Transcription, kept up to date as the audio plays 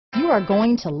are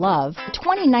going to love the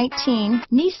 2019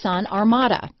 Nissan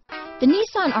Armada. The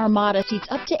Nissan Armada seats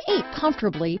up to 8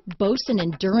 comfortably, boasts an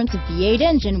endurance V8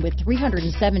 engine with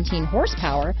 317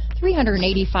 horsepower,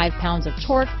 385 pounds of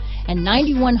torque, and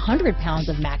 9,100 pounds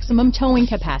of maximum towing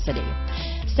capacity.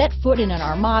 Set foot in an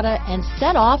Armada and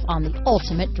set off on the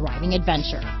ultimate driving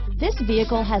adventure. This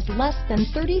vehicle has less than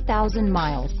 30,000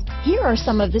 miles. Here are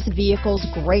some of this vehicle's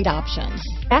great options: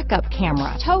 backup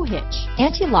camera, tow hitch,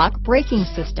 anti-lock braking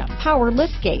system, power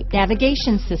liftgate,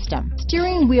 navigation system,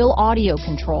 steering wheel audio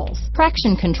controls,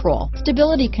 traction control,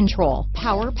 stability control,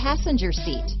 power passenger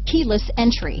seat, keyless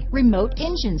entry, remote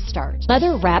engine start,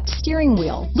 leather-wrapped steering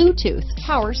wheel, Bluetooth,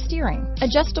 power steering,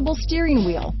 adjustable steering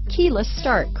wheel, keyless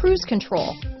start, cruise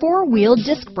control, 4-wheel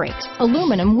disc brakes,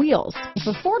 aluminum wheels. If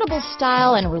affordable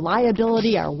style and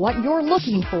reliability are what you're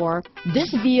looking for,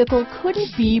 this vehicle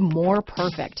couldn't be more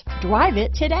perfect. Drive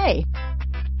it today.